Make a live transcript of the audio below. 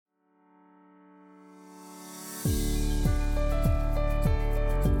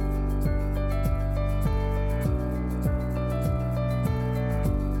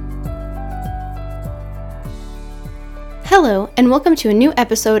Hello, and welcome to a new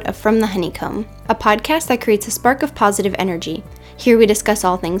episode of From the Honeycomb, a podcast that creates a spark of positive energy. Here we discuss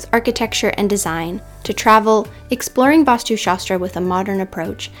all things architecture and design, to travel, exploring Vastu Shastra with a modern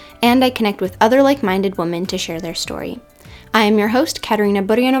approach, and I connect with other like-minded women to share their story. I am your host, Katerina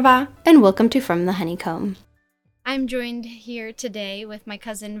Buryanova, and welcome to From the Honeycomb. I'm joined here today with my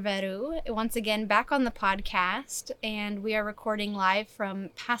cousin Veru, once again back on the podcast, and we are recording live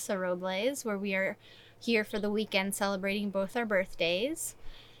from Paso Robles, where we are here for the weekend celebrating both our birthdays.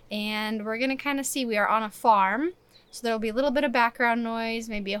 And we're going to kind of see, we are on a farm, so there'll be a little bit of background noise,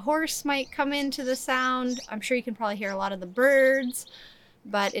 maybe a horse might come into the sound. I'm sure you can probably hear a lot of the birds,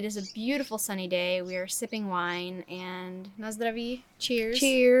 but it is a beautiful sunny day. We are sipping wine, and na zdraví, cheers.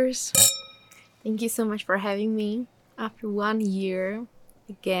 Cheers. Thank you so much for having me after 1 year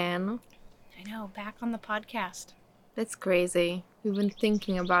again. I know, back on the podcast. That's crazy. We've been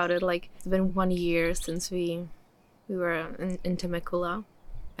thinking about it, like it's been 1 year since we were in Temecula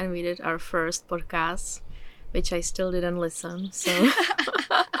and we did our first podcast, which I still didn't listen. So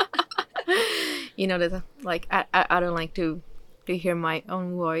you know that like I don't like to hear my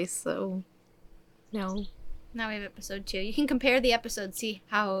own voice, so no. Now we have episode 2. You can compare the episodes, see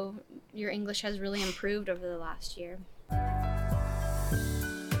how your English has really improved over the last year.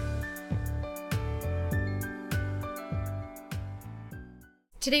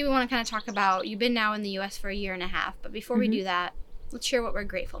 Today we want to kind of talk about, you've been now in the US for 1.5 years, but before we do that, let's share what we're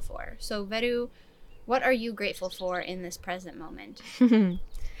grateful for. So Veru, what are you grateful for in this present moment?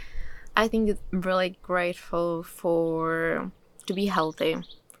 I think I'm really grateful to be healthy.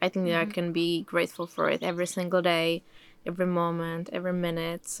 I think that I can be grateful for it every single day, every moment, every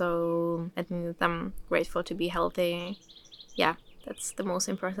minute. So I think that I'm grateful to be healthy. Yeah, that's the most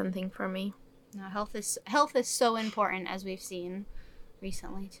important thing for me. No, health is so important, as we've seen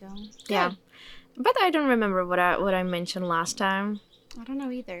recently too. Good. Yeah, but I don't remember what I mentioned last time. I don't know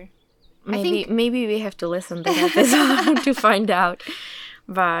either. Maybe we have to listen to that episode to find out.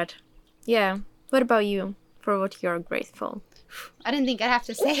 But yeah, what about you? For what you're grateful? I didn't think I'd have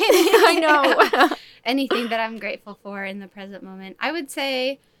to say anything. I know. Anything that I'm grateful for in the present moment. I would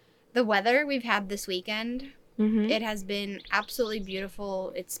say the weather we've had this weekend. It has been absolutely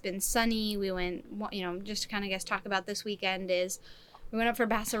beautiful. It's been sunny. We went, just to kind of talk about this weekend is we went up for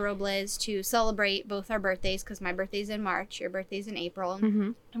Paso Robles to celebrate both our birthdays because my birthday's in March, your birthday's in April.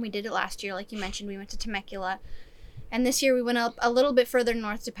 And we did it last year. Like you mentioned, we went to Temecula. And this year we went up a little bit further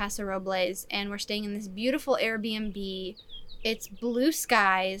north to Paso Robles, and we're staying in this beautiful Airbnb. It's blue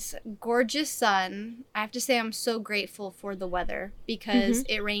skies, gorgeous sun. I have to say I'm so grateful for the weather because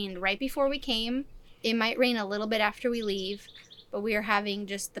it rained right before we came. It might rain a little bit after we leave, but we are having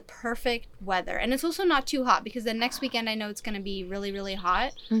just the perfect weather. And it's also not too hot because the next weekend I know it's going to be really, really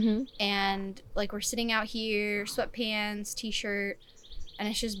hot. And like we're sitting out here, sweatpants, t-shirt, and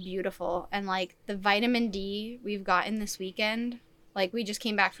it's just beautiful. And like the vitamin D we've gotten this weekend, like we just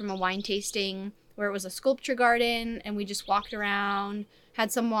came back from a wine tasting where it was a sculpture garden and we just walked around,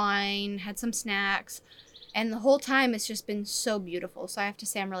 had some wine, had some snacks, and the whole time it's just been so beautiful. So I have to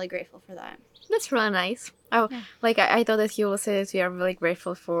say I'm really grateful for that. That's really nice. Oh, yeah. Like I thought that you will say that you are really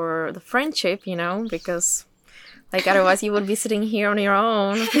grateful for the friendship, because like otherwise you would be sitting here on your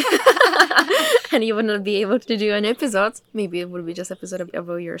own and you would not be able to do an episode. Maybe it would be just episode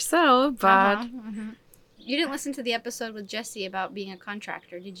about yourself, but... You didn't listen to the episode with Jesse about being a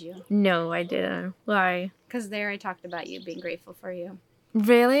contractor, did you? No, I didn't. Why? Because there I talked about you being grateful for you.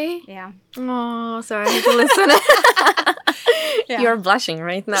 Really? Yeah. Oh, so I have to listen. Yeah. You're blushing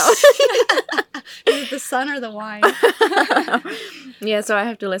right now. Is it the sun or the wine? Yeah, so I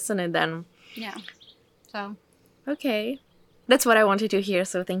have to listen it then. Yeah. So. Okay. That's what I wanted to hear,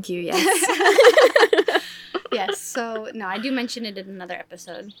 so thank you, yes. Yes, so, no, I do mention it in another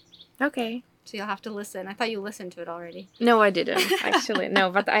episode. Okay. So you'll have to listen. I thought you listened to it already. No, I didn't, actually. No,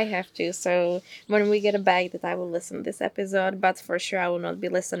 but I have to. So when we get back, that I will listen to this episode. But for sure, I will not be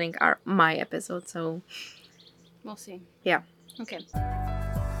listening my episode. So we'll see. Yeah. Okay.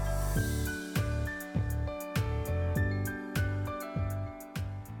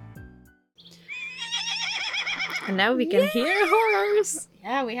 And now we can hear a horse.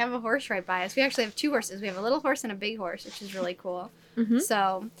 Yeah, we have a horse right by us. We actually have 2 horses. We have a little horse and a big horse, which is really cool.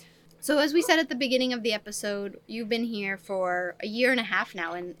 So as we said at the beginning of the episode, you've been here for 1.5 years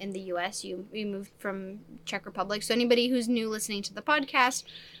now in the U.S. You moved from Czech Republic. So anybody who's new listening to the podcast,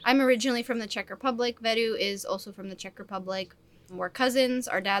 I'm originally from the Czech Republic. Veru is also from the Czech Republic. We're cousins.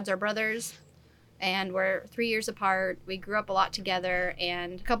 Our dads are brothers. And we're 3 years apart. We grew up a lot together.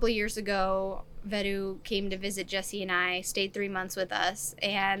 And a couple of years ago, Veru came to visit Jesse and I, stayed 3 months with us,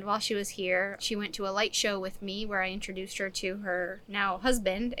 and while she was here, she went to a light show with me where I introduced her to her now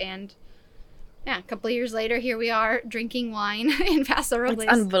husband, and yeah, a couple of years later, here we are drinking wine in Paso Robles.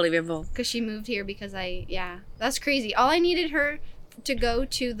 It's unbelievable. Because she moved here because that's crazy. All I needed her to go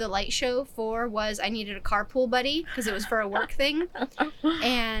to the light show for was I needed a carpool buddy because it was for a work thing.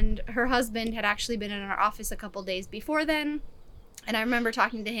 And her husband had actually been in our office a couple days before then. And I remember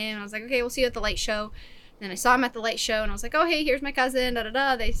talking to him. And I was like, okay, we'll see you at the light show. And then I saw him at the light show and I was like, oh, hey, here's my cousin,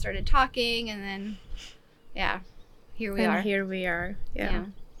 da-da-da. They started talking and then, yeah, here we are. Here we are, yeah.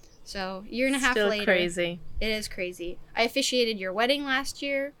 So, a year and a half later. Still crazy. It is crazy. I officiated your wedding last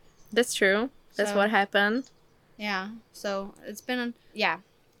year. That's true. That's what happened. Yeah. So, it's been,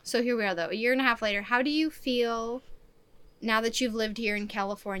 So, here we are, though. A year and a half later. How do you feel now that you've lived here in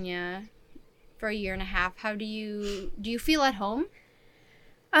California for a year and a half? How do you feel at home?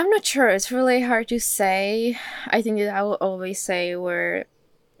 I'm not sure. It's really hard to say. I think that I will always say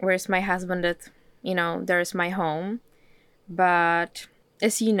where's my husband, that, there's my home. But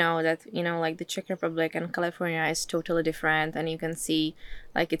as you know, that, like the Czech Republic and California is totally different, and you can see,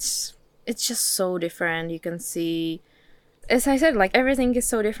 like, it's just so different. You can see, as I said, like, everything is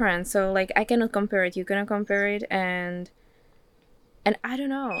so different. So, like, I cannot compare it. You cannot compare it, and I don't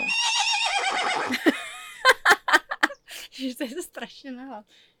know. Že to je strašně nahlas.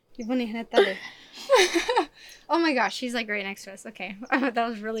 On je hned tady. Oh my gosh, she's like right next to us. Okay. That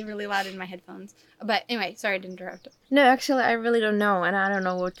was really, really loud in my headphones. But anyway, sorry to interrupt. No, actually, I really don't know, and I don't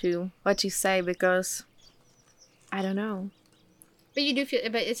know what to say because I don't know. But you do feel,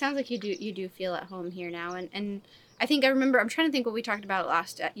 but it sounds like you do feel at home here now, and I think I remember, I'm trying to think what we talked about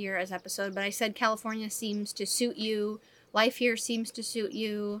last year as episode, but I said California seems to suit you, life here seems to suit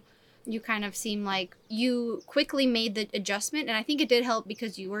you. You kind of seem like you quickly made the adjustment, and I think it did help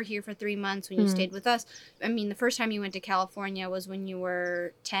because you were here for 3 months when you stayed with us. I mean, the first time you went to California was when you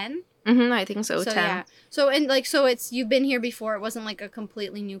were 10? I think so 10. Yeah. So it's, you've been here before. It wasn't like a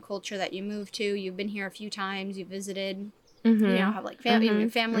completely new culture that you moved to. You've been here a few times. You visited. You know, have like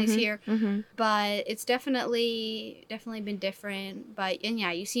families here. But it's definitely been different. But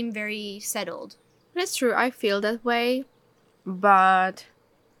you seem very settled. That's true. I feel that way, but.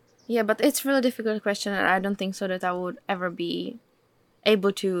 Yeah, but it's a really difficult question, and I don't think so that I would ever be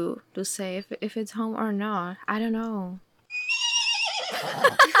able to say if it's home or not. I don't know.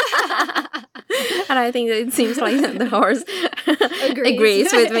 And I think that it seems like the horse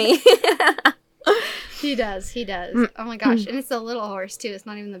agrees with me. He does. Oh my gosh. And it's the little horse, too. It's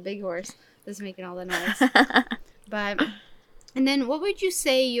not even the big horse that's making all the noise. But, and then what would you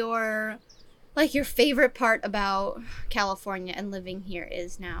say your favorite part about California and living here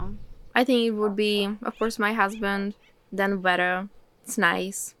is now? I think it would be, of course, my husband, then weather. It's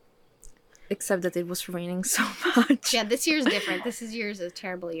nice. Except that it was raining so much. Yeah, this year's different. This year's a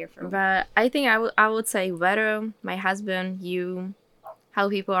terrible year for me. But I think I would say weather, my husband, you, how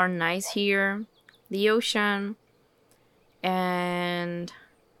people are nice here, the ocean, and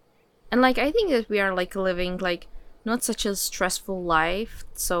like, I think that we are like living like not such a stressful life,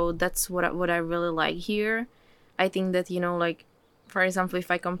 so that's what I really like here. I think that, like, for example, if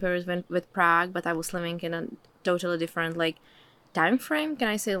I compare it with Prague, but I was living in a totally different like time frame, can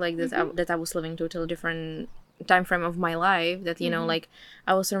I say like this, that I was living totally different time frame of my life, that like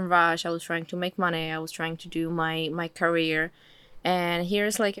I was in rush, I was trying to make money, I was trying to do my career, and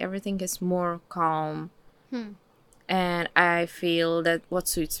here's like everything is more calm, and I feel that what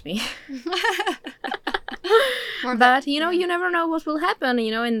suits me. But you never know what will happen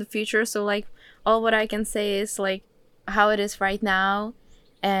in the future, so like all what I can say is like how it is right now,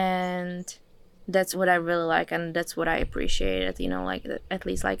 and that's what I really like, and that's what I appreciate, like at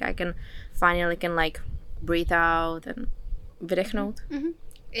least like I can finally like breathe out and vydechnout.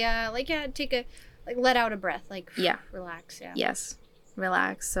 Take a let out a breath, like relax. Yes,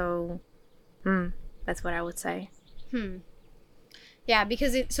 relax. So that's what I would say. Yeah,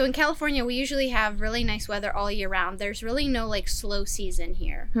 because so in California, we usually have really nice weather all year round. There's really no, like, slow season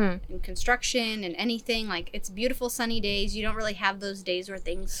here. In construction and anything. Like, it's beautiful sunny days. You don't really have those days where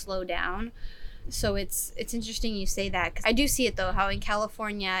things slow down. So it's interesting you say that. 'Cause I do see it, though, how in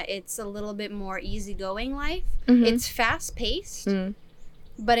California, it's a little bit more easygoing life. It's fast-paced,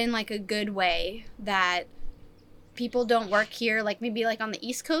 but in, like, a good way that people don't work here, like maybe like on the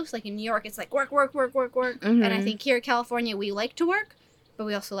East Coast, like in New York, it's like work. And I think here in California, we like to work, but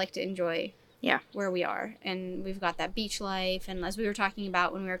we also like to enjoy where we are. And we've got that beach life. And as we were talking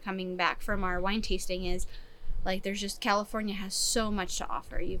about when we were coming back from our wine tasting is Like, there's just, California has so much to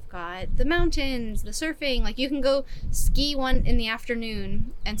offer. You've got the mountains, the surfing. Like, you can go ski one in the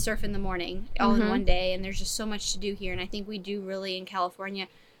afternoon and surf in the morning, all in one day. And there's just so much to do here. And I think we do really, in California,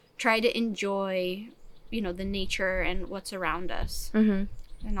 try to enjoy, the nature and what's around us. And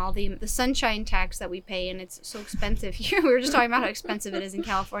all the sunshine tax that we pay. And it's so expensive here. We were just talking about how expensive it is in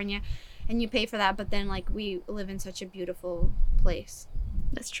California. And you pay for that. But then, like, we live in such a beautiful place.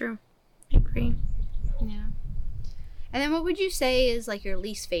 That's true. I agree. Yeah. And then what would you say is, like, your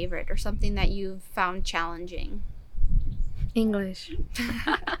least favorite or something that you've found challenging? English.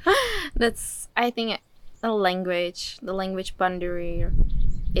 That's, I think, the language boundary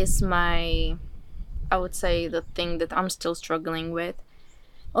is I would say, the thing that I'm still struggling with.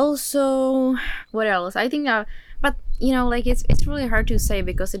 Also, what else? I think, but, like, it's really hard to say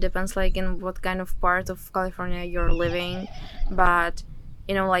because it depends, like, in what kind of part of California you're living. But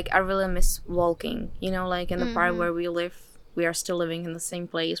like, I really miss walking, like in the part where we live, we are still living in the same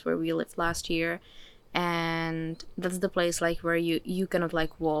place where we lived last year. And that's the place, like, where you cannot,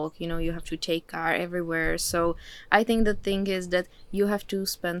 like, walk, you have to take car everywhere. So I think the thing is that you have to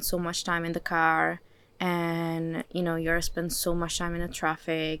spend so much time in the car, and you're spend so much time in the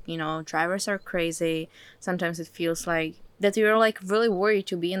traffic. Drivers are crazy. Sometimes it feels like that you're, like, really worried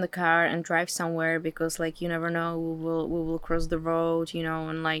to be in the car and drive somewhere because, like, you never know we will cross the road,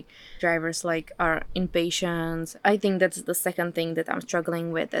 and, like, drivers, like, are impatient. I think that's the second thing that I'm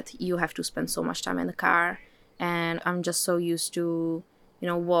struggling with, that you have to spend so much time in the car, and I'm just so used to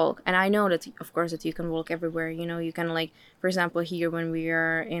walk. And I know that, of course, that you can walk everywhere. You can, like, for example, here when we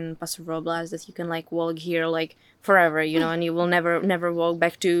are in Paso Robles, that you can, like, walk here, like, forever, and you will never walk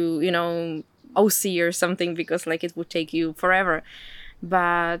back to OC or something, because, like, it would take you forever.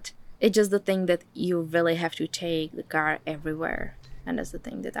 But it's just the thing that you really have to take the car everywhere, and that's the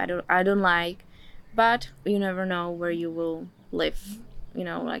thing that I don't like. But you never know where you will live,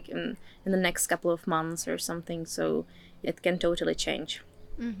 like in the next couple of months or something, so it can totally change.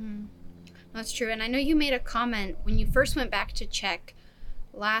 That's true. And I know you made a comment when you first went back to Czech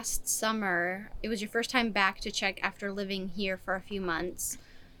last summer. It was your first time back to Czech after living here for a few months.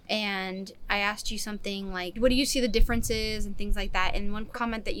 And I asked you something like, what do you see the differences and things like that? And one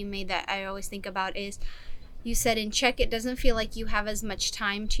comment that you made that I always think about is, you said in Czech, it doesn't feel like you have as much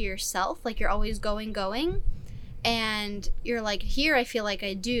time to yourself. Like, you're always going. And you're like, here I feel like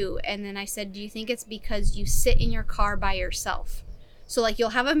I do. And then I said, do you think it's because you sit in your car by yourself? So, like, you'll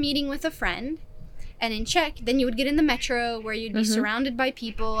have a meeting with a friend. And in Czech, then you would get in the metro where you'd be surrounded by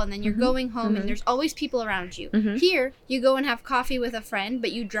people, and then you're going home and there's always people around you. Here, you go and have coffee with a friend,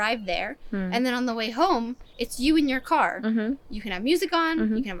 but you drive there. And then on the way home, it's you in your car. You can have music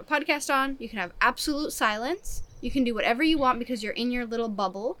on, you can have a podcast on, you can have absolute silence. You can do whatever you want because you're in your little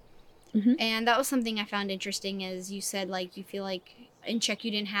bubble. And that was something I found interesting, is you said, like, you feel like in Czech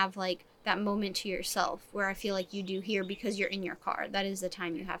you didn't have, like, that moment to yourself, where I feel like you do here because you're in your car. That is the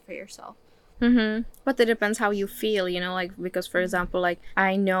time you have for yourself. But it depends how you feel, like, because, for example, like,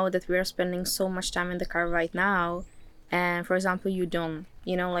 I know that we are spending so much time in the car right now, and, for example, you don't,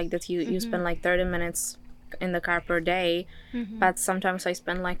 like, that you spend, like, 30 minutes in the car per day, but sometimes I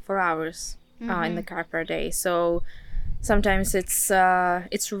spend, like, 4 hours in the car per day. So sometimes it's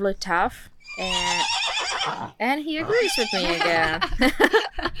really tough, and he agrees with me again.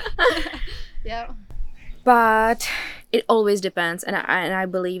 Yeah. But it always depends, and I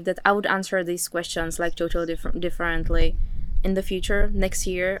believe that I would answer these questions, like, totally differently in the future, next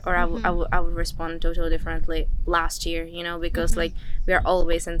year, or I would respond totally differently last year, because like, we are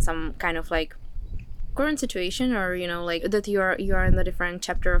always in some kind of, like, current situation, or like, that you are in a different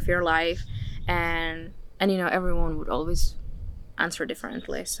chapter of your life, and everyone would always answer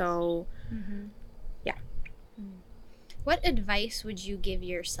differently. So yeah. What advice would you give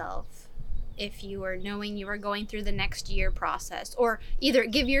yourself if you were knowing you were going through the next year process, or either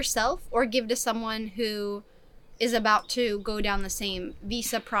give yourself or give to someone who is about to go down the same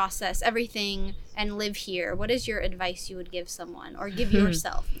visa process, everything, and live here? What is your advice you would give someone, or give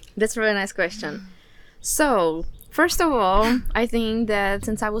yourself? That's a really nice question. So, first of all, I think that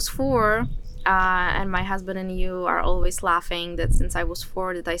since I was 4, and my husband and you are always laughing that since I was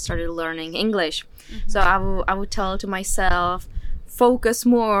 4 that I started learning English. So I would tell to myself, focus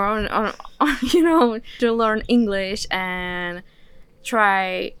more on to learn English, and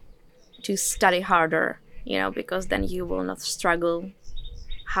try to study harder, because then you will not struggle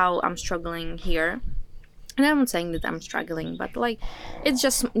how I'm struggling here. And I'm not saying that I'm struggling, but, like, it's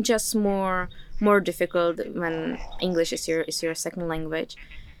just more difficult when English is your second language,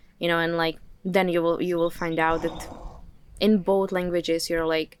 and, like, then you will find out that in both languages you're,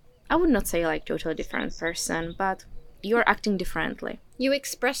 like, I would not say like totally different person, but you're acting differently. You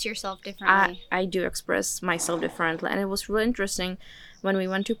express yourself differently. I do express myself differently, and it was really interesting when we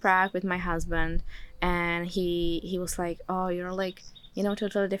went to Prague with my husband, and he was like, "Oh, you're like,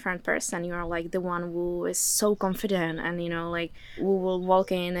 totally different person. You're like the one who is so confident, and like who will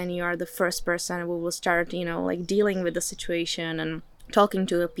walk in, and you are the first person who will start, like dealing with the situation and talking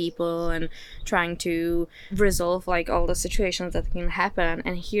to the people and trying to resolve like all the situations that can happen.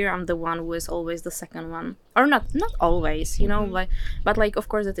 And here I'm the one who is always the second one, or not always, but like of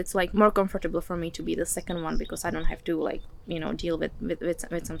course that it's like more comfortable for me to be the second one because I don't have to like deal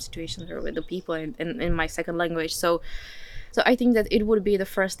with some situations or with the people in my second language. So I think that it would be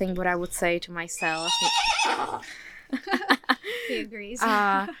the first thing what I would say to myself. He agrees.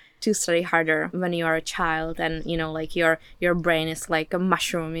 To study harder when you are a child, and like your brain is like a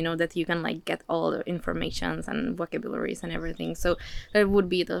mushroom, that you can like get all the informations and vocabularies and everything. So that would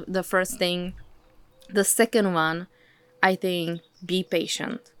be the first thing. The second one, I think, be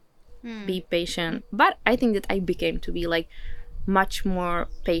patient. Be patient. But I think that I became to be like much more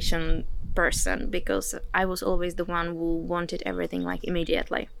patient person because I was always the one who wanted everything like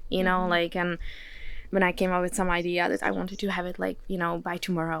immediately, like, and when I came up with some idea that I wanted to have it like, by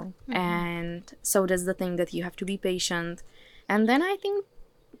tomorrow. And so that's the thing, that you have to be patient. And then I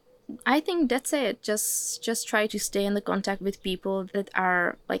think that's it. Just try to stay in the contact with people that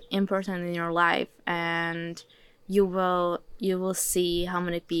are like important in your life, and you will see how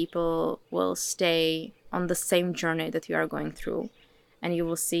many people will stay on the same journey that you are going through. And you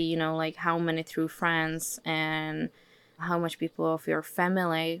will see, like how many through friends and how much people of your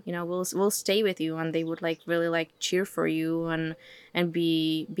family, will stay with you, and they would like really like cheer for you and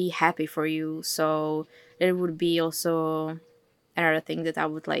be happy for you. So it would be also another thing that I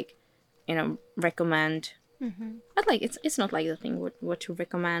would like, recommend. But like it's not like the thing what to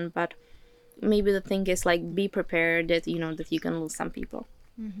recommend, but maybe the thing is like be prepared that that you can lose some people.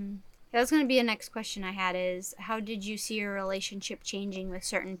 That was going to be a next question I had, is how did you see your relationship changing with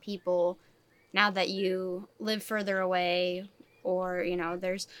certain people now that you live further away? Or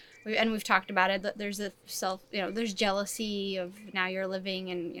we've talked about it, that there's a there's jealousy of now you're living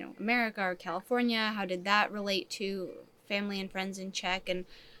in America or California. How did that relate to family and friends in Czech, and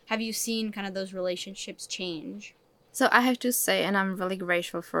have you seen kind of those relationships change? So I have to say, and I'm really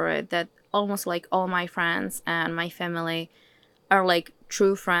grateful for it, that almost like all my friends and my family are like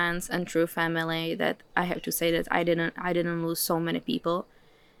true friends and true family, that I have to say that I didn't lose so many people.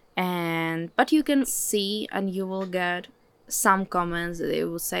 But you can see, and you will get some comments that they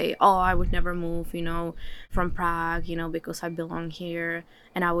will say, "Oh, I would never move, from Prague, because I belong here,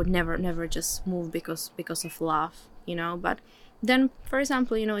 and I would never just move because of love, But then, for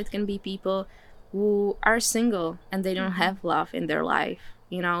example, it can be people who are single and they don't have love in their life,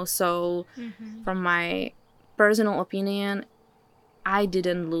 So from my personal opinion, I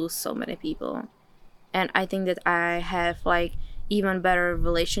didn't lose so many people, and I think that I have like even better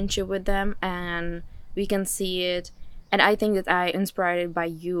relationship with them, and we can see it. And I think that I inspired by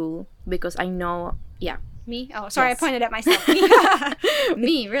you because I know, yeah. Me? Oh, sorry, yes. I pointed at myself.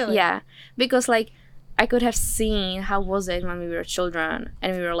 Me, really? Yeah, because like I could have seen how was it when we were children,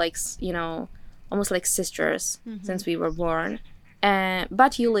 and we were like, almost like sisters since we were born.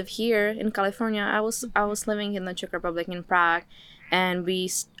 But you live here in California. I was living in the Czech Republic, in Prague, and we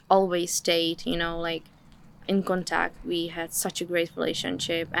always stayed, like in contact. We had such a great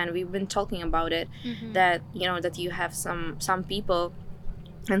relationship, and we've been talking about it, that that you have some people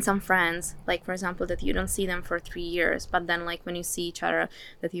and some friends, like for example, that you don't see them for 3 years, but then like when you see each other,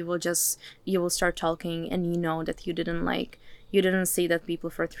 that you will start talking, and that you didn't see that people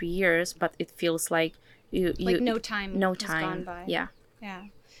for 3 years, but it feels like you no time has gone by. Yeah.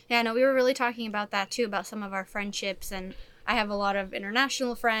 No, we were really talking about that too, about some of our friendships. And I have a lot of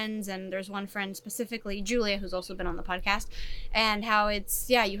international friends, and there's one friend specifically, Julia, who's also been on the podcast, and how it's,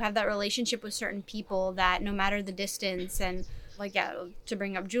 you have that relationship with certain people that no matter the distance, and like, to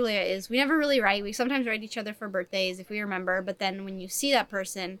bring up Julia, is we never really write. We sometimes write each other for birthdays if we remember, but then when you see that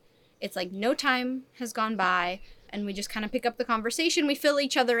person, it's like no time has gone by, and we just kind of pick up the conversation. We fill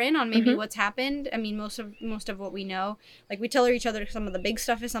each other in on maybe what's happened. I mean, most of what we know, like we tell each other some of the big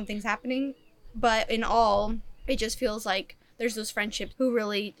stuff if something's happening, but in all, it just feels like there's those friendships who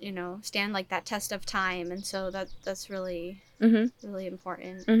really, stand like that test of time. And so that's really, really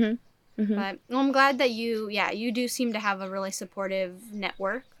important. But I'm glad that you do seem to have a really supportive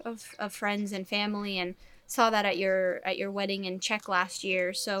network of friends and family, and saw that at your wedding in Czech last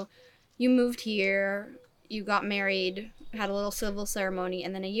year. So you moved here, you got married, had a little civil ceremony,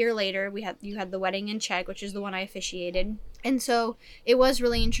 and then a year later you had the wedding in Czech, which is the one I officiated. And so it was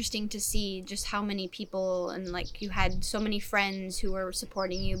really interesting to see just how many people, and like you had so many friends who were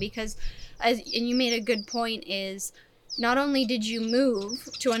supporting you, because and you made a good point, is not only did you move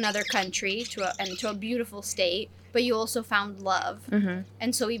to another country and to a beautiful state, but you also found love. Mm-hmm.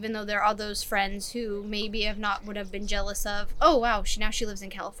 And so even though there are those friends who maybe would have been jealous of, oh wow, now she lives in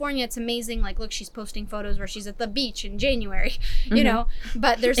California, it's amazing, like look, she's posting photos where she's at the beach in January, you know,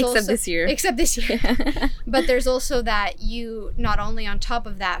 but there's except this year. But there's also that you not only on top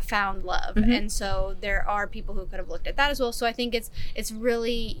of that found love. And so there are people who could have looked at that as well. So I think it's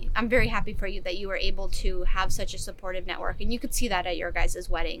really, I'm very happy for you that you were able to have such a supportive network, and you could see that at your guys'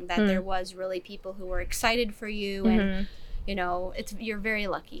 wedding, that there was really people who were excited for you. And you know, you're very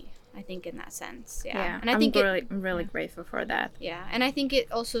lucky, I think, in that sense. And I think I'm really grateful for that. And I think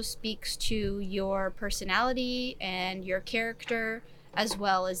it also speaks to your personality and your character, as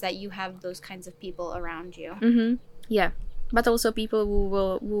well as that you have those kinds of people around you. Yeah, but also people who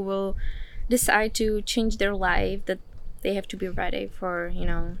will decide to change their life, that they have to be ready for, you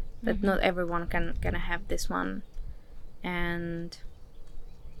know, that not everyone can have this one, and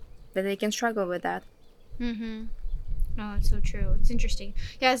that they can struggle with that. No, it's so true. It's interesting.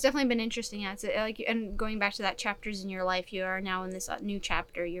 Yeah, it's definitely been interesting. Yeah, it's like, and going back to that chapters in your life, you are now in this new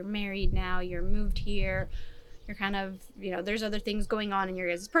chapter. You're married now. You're moved here. You're kind of, you know, there's other things going on in your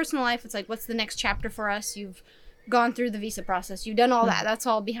guys' personal life. It's like, what's the next chapter for us? You've gone through the visa process. You've done all that. That's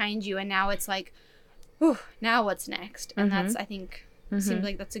all behind you. And now it's like, whew, now what's next? And that's, I think, seems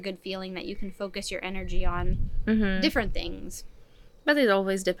like that's a good feeling, that you can focus your energy on different things. But it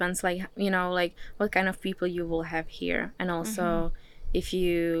always depends, like, you know, like what kind of people you will have here. And also if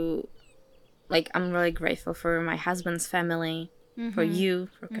you, like, I'm really grateful for my husband's family, for you,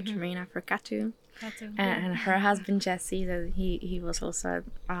 for Katerina, for Katu, and her husband Jesse, that he was also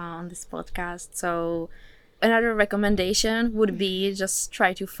on this podcast. So another recommendation would be just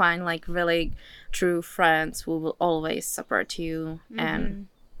try to find like really true friends who will always support you and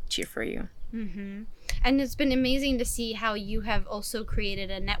cheer for you. And it's been amazing to see how you have also created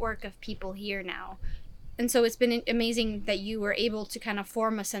a network of people here now. And so it's been amazing that you were able to kind of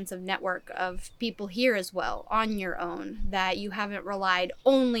form a sense of network of people here as well on your own, that you haven't relied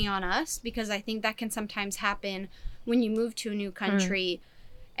only on us, because I think that can sometimes happen when you move to a new country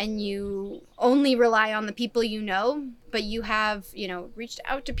and you only rely on the people you know, but you have, you know, reached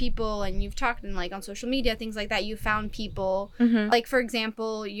out to people and you've talked, and like on social media, things like that, you found people, like for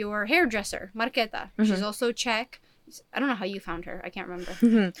example, your hairdresser, Marketa, she's also Czech. I don't know how you found her. I can't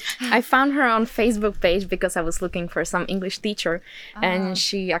remember. I found her on Facebook page because I was looking for some English teacher, and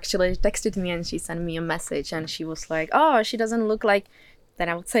she actually texted me and she sent me a message, and she was like, oh, she doesn't look like, then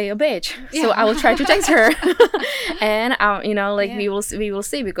I would say a bitch. So I will try to text her. And you know, like we will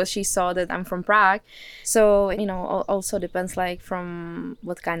see, because she saw that I'm from Prague. So, you know, also depends like from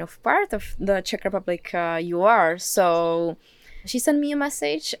what kind of part of the Czech Republic you are. So she sent me a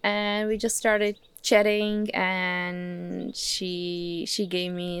message and we just started chatting, and she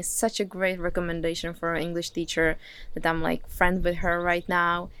gave me such a great recommendation for an English teacher that I'm like friends with her right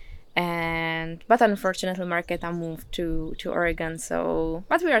now. But unfortunately Marketa moved to Oregon, so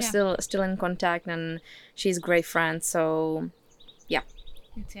but we are still in contact, and she's a great friend, so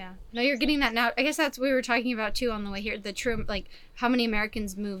no, you're getting that now. I guess that's what we were talking about too on the way here, the true, like how many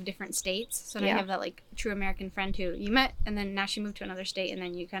Americans move different states. So now you have that like true American friend who you met, and then now she moved to another state, and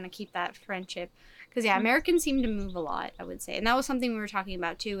then you kind of keep that friendship, because Americans seem to move a lot, I would say. And that was something we were talking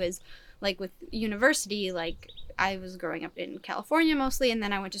about too, is like with university, like I was growing up in California mostly, and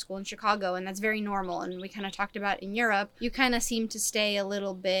then I went to school in Chicago, and that's very normal. And we kind of talked about in Europe, you kind of seem to stay a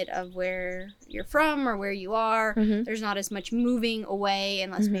little bit of where you're from or where you are. There's not as much moving away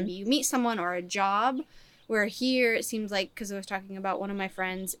unless maybe you meet someone or a job. Where here, it seems like, because I was talking about one of my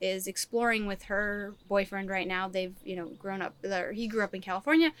friends is exploring with her boyfriend right now. They've, you know, grown up, he grew up in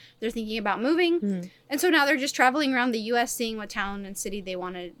California. They're thinking about moving. And so now they're just traveling around the U.S., seeing what town and city they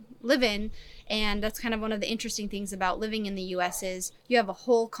want to live in. And that's kind of one of the interesting things about living in the U.S. is you have a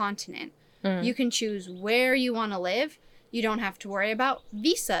whole continent. You can choose where you want to live. You don't have to worry about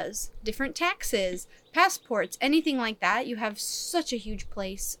visas, different taxes, passports, anything like that. You have such a huge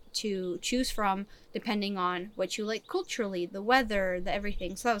place to choose from depending on what you like culturally, the weather, the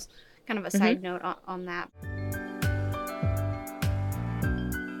everything. So that was kind of a side note on that.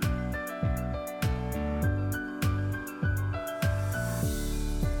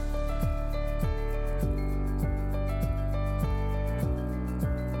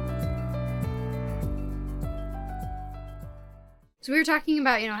 So we were talking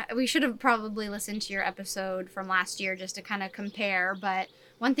about, you know, we should have probably listened to your episode from last year just to kind of compare, but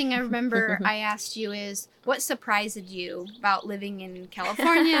One thing I remember I asked you is, what surprised you about living in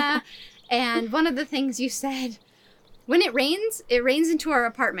California? And one of the things you said, when it rains into our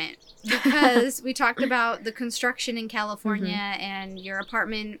apartment. Because we talked about the construction in California and your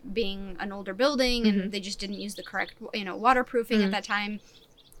apartment being an older building and they just didn't use the correct, waterproofing at that time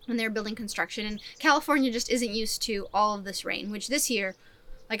when they were building construction. And California just isn't used to all of this rain, which this year,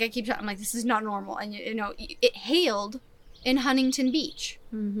 like I'm like, this is not normal. And, it hailed in Huntington Beach.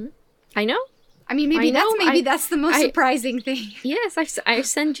 I know. I mean, that's the most surprising thing. Yes, I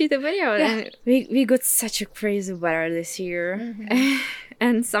sent you the video. Yeah. And we got such a crazy weather this year.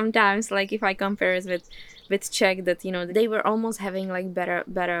 And sometimes, like, if I compare it with Czech, that, they were almost having, like, better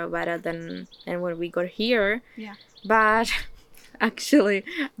weather than when we got here. Yeah. But actually,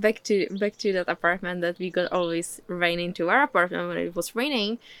 back to that apartment that we got always rain into our apartment when it was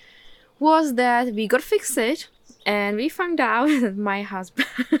raining, was that we got fixed it. And we found out that my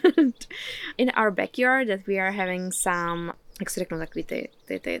husband, in our backyard, that we are having some, jak se řeknou takový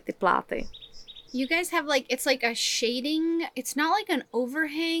ty pláty. You guys have, like, it's like a shading. It's not like an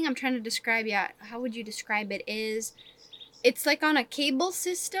overhang. I'm trying to describe, how would you describe it? It's like on a cable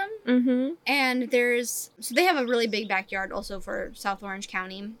system. And so they have a really big backyard also for South Orange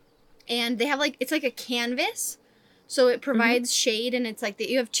County. And they have, like, it's like a canvas. So it provides shade, and it's like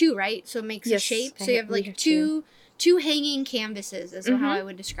you have two, right? So it makes a shape. So you have like two hanging canvases is how I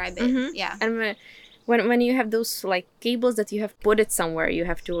would describe it. Yeah. And when you have those, like, cables that you have put it somewhere, you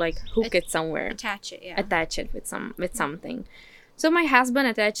have to, like, hook it somewhere. Attach it, yeah. Attach it with something. So my husband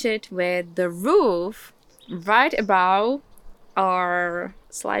attached it with the roof right above our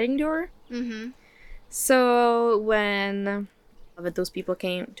sliding door. So when those people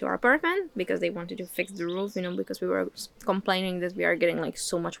came to our apartment because they wanted to fix the roof, because we were complaining that we are getting, like,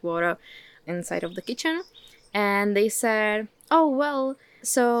 so much water inside of the kitchen. And they said, oh, well,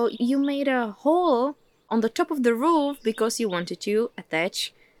 so you made a hole on the top of the roof because you wanted to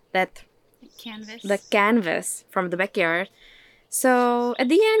attach that the canvas from the backyard. So at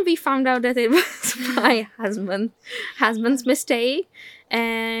the end, we found out that it was my husband's mistake.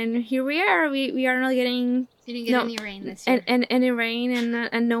 And here we are. We are not getting... You didn't get any rain this year. And any rain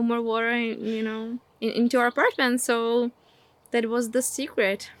and no more water, into our apartment. So that was the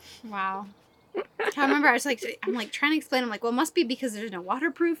secret. Wow. I remember I'm trying to explain. I'm like, well, it must be because there's no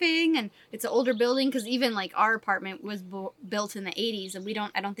waterproofing and it's an older building. Because even, like, our apartment was built in the 80s and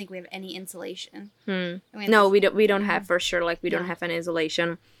I don't think we have any insulation. No, we don't have, for sure. Like, we don't have any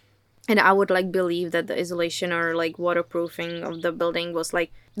insulation. And I would, like, believe that the insulation or, like, waterproofing of the building was,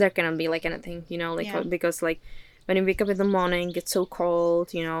 like, there cannot be, like, anything, because, like, when you wake up in the morning, it's so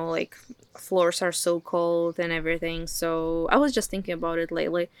cold, like, floors are so cold and everything. So I was just thinking about it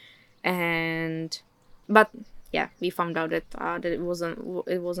lately. But yeah, we found out that it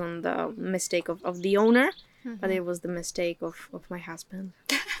wasn't the mistake of the owner, but it was the mistake of my husband.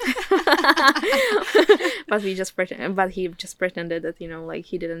 But he just pretended that, like,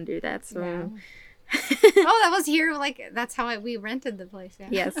 he didn't do that. So oh, that was here, like, that's how we rented the place. Yeah.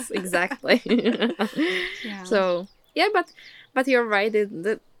 Yes, exactly. So yeah, but you're right.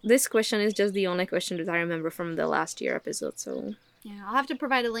 This question is just the only question that I remember from the last year episode. So yeah, I'll have to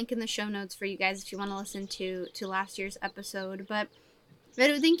provide a link in the show notes for you guys if you want to listen to last year's episode. But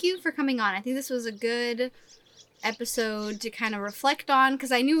Veru, thank you for coming on. I think this was a good episode to kind of reflect on,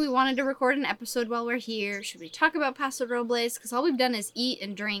 because I knew we wanted to record an episode while we're here. Should we talk about Paso Robles? Because all we've done is eat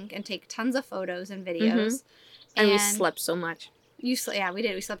and drink and take tons of photos and videos. And we slept so much. Yeah, we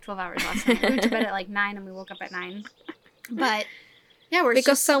did. We slept 12 hours last night. We went to bed at like 9 and we woke up at 9. But yeah,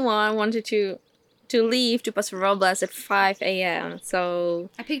 someone wanted to leave to Paso Robles at 5 a.m. So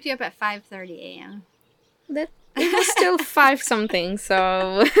I picked you up at 5:30 a.m. It was still 5 something,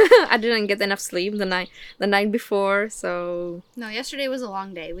 so I didn't get enough sleep the night before. So no, yesterday was a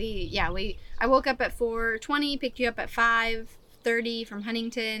long day. I woke up at 4:20, picked you up at 5:30 from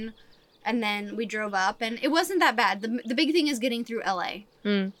Huntington, and then we drove up, and it wasn't that bad. The big thing is getting through LA.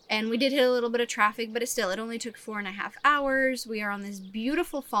 And we did hit a little bit of traffic, but it only took 4.5 hours. We are on this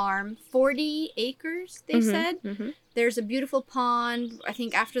beautiful farm, 40 acres, they said. There's a beautiful pond. I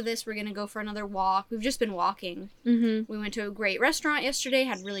think after this, we're going to go for another walk. We've just been walking. We went to a great restaurant yesterday,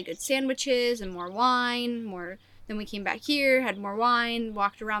 had really good sandwiches and more wine, Then we came back here, had more wine,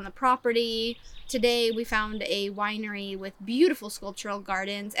 walked around the property. Today we found a winery with beautiful sculptural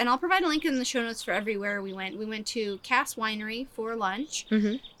gardens, and I'll provide a link in the show notes for everywhere we went. We went to Cass Winery for lunch,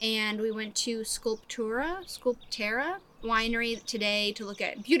 and we went to Sculptura Winery today to look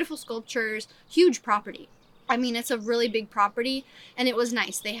at beautiful sculptures, huge property. I mean, it's a really big property, and it was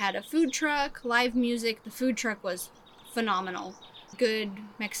nice. They had a food truck, live music. The food truck was phenomenal. good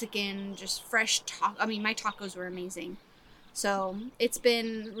Mexican, just fresh I mean, my tacos were amazing. So it's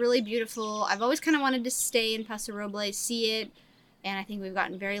been really beautiful. I've always kind of wanted to stay in Paso Robles, see it, and I think we've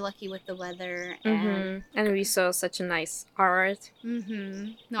gotten very lucky with the weather. And we saw such a nice art no,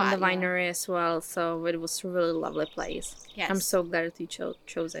 on the winery as well, so it was a really lovely place. Yes. I'm so glad that you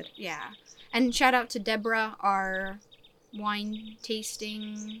chose it. Yeah. And shout out to Deborah, our wine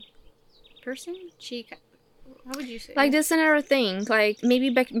tasting person. How would you say? Like, that's another thing. Like, maybe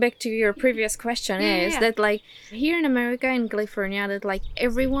back to your previous question that, like, here in America, in California, that, like,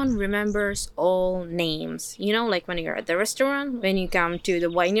 everyone remembers all names. You know, like, when you're at the restaurant, when you come to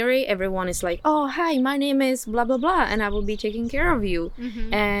the winery, everyone is like, oh, hi, my name is blah, blah, blah, and I will be taking care of you.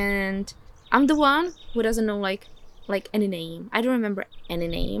 And I'm the one who doesn't know, like any name. I don't remember any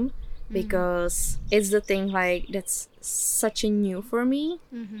name. Because it's the thing, like, that's such a new for me.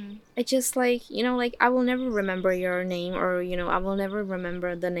 I just, like, you know, like, I will never remember your name, or, you know, I will never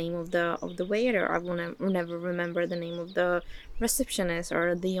remember the name of the waiter. I will never remember the name of the receptionist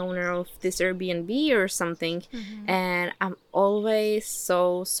or the owner of this Airbnb or something. And I'm always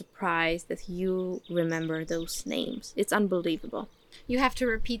so surprised that you remember those names. It's unbelievable. You have to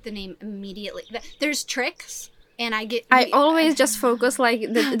repeat the name immediately. There's tricks. And I always just focus, like,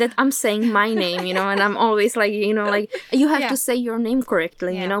 that I'm saying my name, you know, and I'm always, like, you know, like, you have to say your name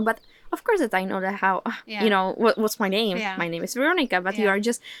correctly, you know, but of course that I know that how, you know, what's my name? My name is Veronica, but you are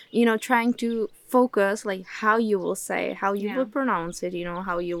just, you know, trying to focus, like, how you will say, how you will pronounce it, you know,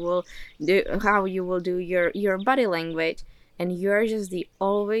 how you will do your body language. And you're just the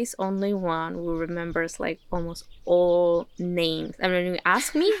always only one who remembers, like, almost all names. And when you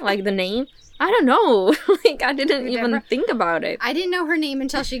ask me, like, the name, I don't know. Like, I didn't even think about it. I didn't know her name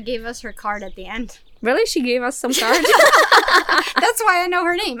until she gave us her card at the end. Really? She gave us some card? That's why I know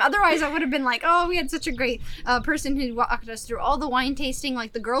her name. Otherwise, I would have been like, oh, we had such a great person who walked us through all the wine tasting.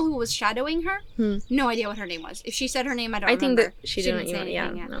 Like, the girl who was shadowing her, no idea what her name was. If she said her name, I don't remember. I think that she didn't say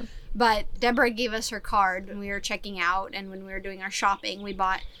anything yet. No. But Deborah gave us her card when we were checking out, and when we were doing our shopping, we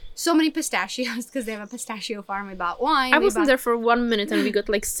bought so many pistachios because they have a pistachio farm. We bought wine. I wasn't there for 1 minute and we got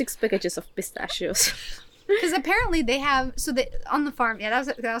like 6 packages of pistachios. Because apparently they have, on the farm, that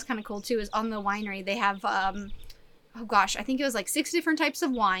was kind of cool too, is on the winery, they have, oh gosh, I think it was like 6 different types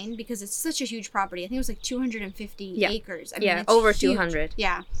of wine because it's such a huge property. I think it was like 250 acres. I mean, it's over huge. 200.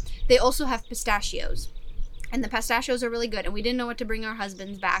 Yeah. They also have pistachios. And the pistachios are really good. And we didn't know what to bring our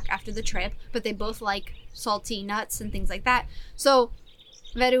husbands back after the trip, but they both like salty nuts and things like that. So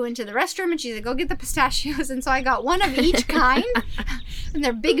Veru went to the restroom and she said, go get the pistachios. And so I got one of each kind. And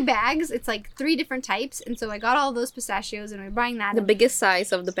they're big bags. It's like 3 different types. And so I got all those pistachios and we're buying that. The biggest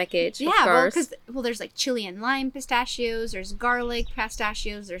size of the package, of course. Well, there's like chili and lime pistachios. There's garlic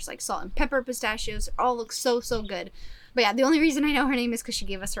pistachios. There's like salt and pepper pistachios. They all look so, so good. But yeah, the only reason I know her name is because she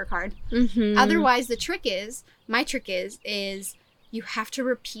gave us her card. Otherwise, my trick is you have to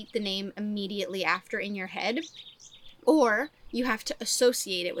repeat the name immediately after in your head. Or you have to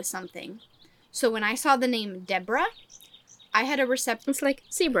associate it with something. So when I saw the name Deborah, I had a reception. It's like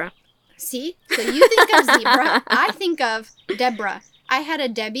zebra. See? So you think of zebra. I think of Deborah. I had a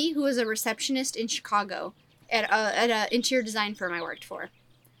Debbie who was a receptionist in Chicago at a interior design firm I worked for.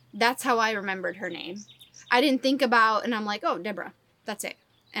 That's how I remembered her name. I didn't think about, and I'm like, oh, Deborah. That's it.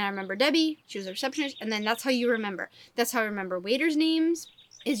 And I remember Debbie. She was a receptionist. And then that's how you remember. That's how I remember waiters' names.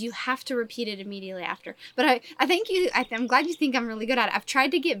 Is you have to repeat it immediately after. But I'm glad you think I'm really good at it. I've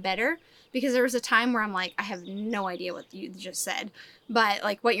tried to get better because there was a time where I'm like, I have no idea what you just said. But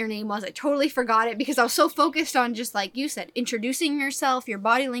like what your name was, I totally forgot it because I was so focused on just like you said, introducing yourself, your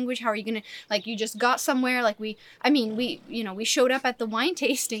body language, how are you going to, like you just got somewhere, like we showed up at the wine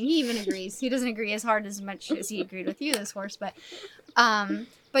tasting. He even agrees. He doesn't agree as much as he agreed with you, this horse, but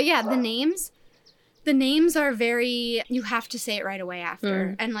yeah, the names are very, you have to say it right away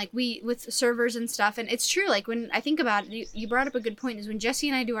after. And like with servers and stuff, and it's true, like when I think about it, you brought up a good point, is when Jesse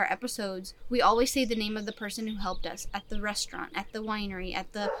and I do our episodes, we always say the name of the person who helped us at the restaurant, at the winery,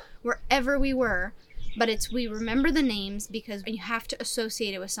 wherever we were, but we remember the names because you have to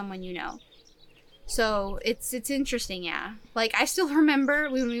associate it with someone you know. So it's interesting, yeah. Like I still remember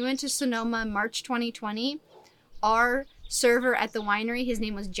when we went to Sonoma March 2020, our server at the winery, his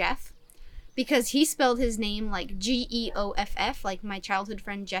name was Jeff. Because he spelled his name like Geoff, like my childhood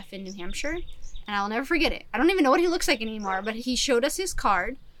friend Jeff in New Hampshire. And I'll never forget it. I don't even know what he looks like anymore, but he showed us his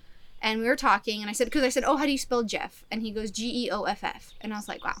card. And we were talking, and I said, oh, how do you spell Jeff? And he goes, Geoff. And I was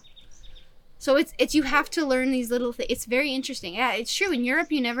like, wow. So it's you have to learn these little things. It's very interesting. Yeah, it's true. In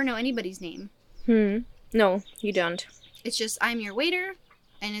Europe, you never know anybody's name. No, you don't. It's just, I'm your waiter,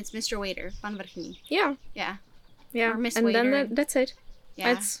 and it's Mr. Waiter. Pan Vrchní. Yeah. Yeah. Yeah. Or Miss And Waiter. then that's it.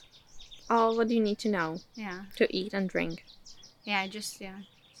 Yeah. That's all what you need to know. Yeah. To eat and drink. Yeah,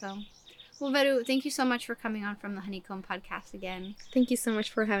 So, well, Veru, thank you so much for coming on from the Honeycomb podcast again. Thank you so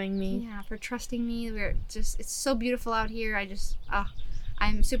much for having me. Yeah, for trusting me. It's so beautiful out here.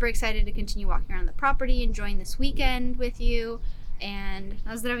 I'm super excited to continue walking around the property, enjoying this weekend with you. And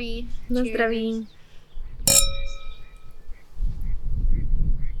na zdraví. Na zdraví.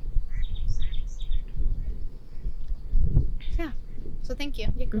 Yeah. So thank you.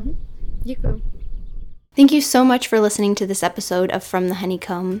 Děkuju. Děkuju. Thank you so much for listening to this episode of From the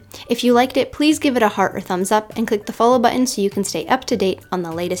Honeycomb. If you liked it, please give it a heart or thumbs up and click the follow button so you can stay up to date on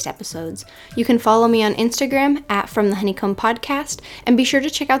the latest episodes. You can follow me on Instagram at From the Honeycomb Podcast, and be sure to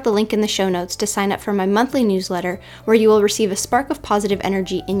check out the link in the show notes to sign up for my monthly newsletter where you will receive a spark of positive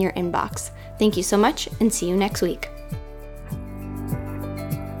energy in your inbox. Thank you so much, and see you next week.